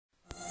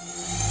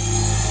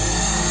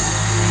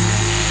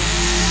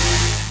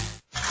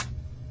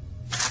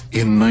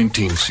In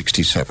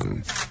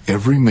 1967,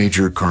 every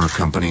major car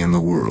company in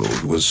the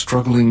world was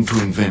struggling to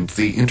invent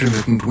the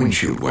intermittent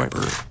windshield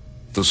wiper.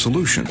 The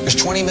solution... There's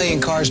 20 million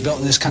cars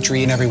built in this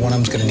country, and every one of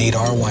them's going to need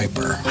our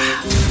wiper.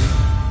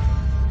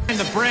 And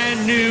the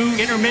brand new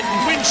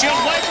intermittent windshield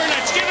wiper,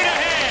 let's give it a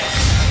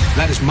hand!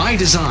 That is my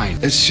design.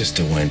 It's just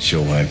a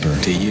windshield wiper.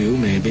 To you,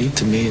 maybe.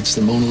 To me, it's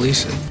the Mona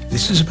Lisa.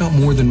 This is about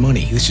more than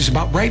money. This is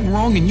about right and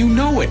wrong, and you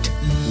know it.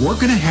 We're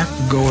going to have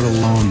to go it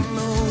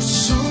alone.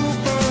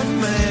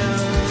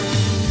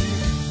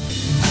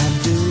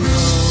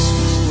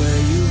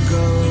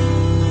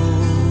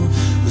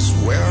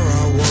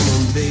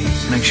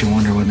 Makes you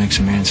wonder what makes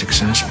a man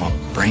successful.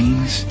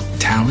 Brains,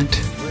 talent,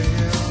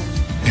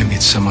 maybe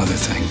it's some other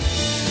thing.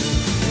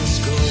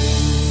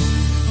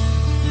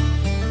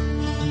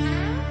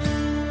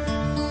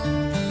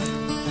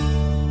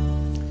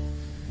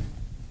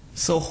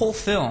 So a whole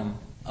film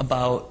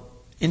about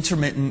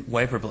intermittent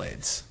wiper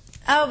blades.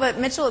 Oh, but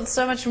Mitchell, it's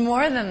so much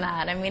more than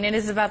that. I mean, it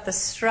is about the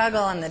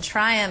struggle and the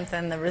triumph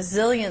and the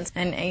resilience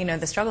and, you know,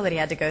 the struggle that he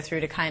had to go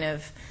through to kind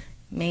of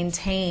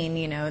maintain,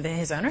 you know,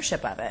 his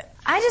ownership of it.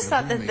 I just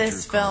thought that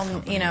this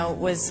film, you know,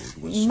 was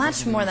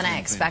much more than I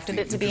expected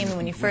it to be. I mean,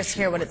 when you first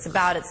hear what it's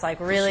about, it's like,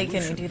 really,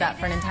 can you do that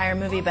for an entire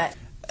movie? But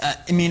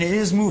I mean, it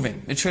is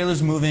moving. The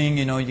trailer's moving,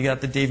 you know, you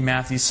got the Dave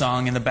Matthews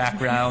song in the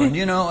background,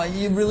 you know,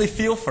 you really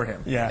feel for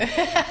him. Yeah,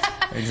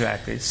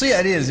 exactly. So yeah,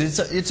 it is.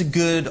 It's a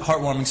good,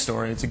 heartwarming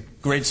story. It's a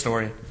great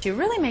story. it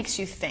really makes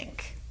you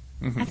think.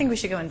 I think we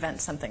should go invent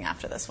something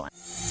after this one.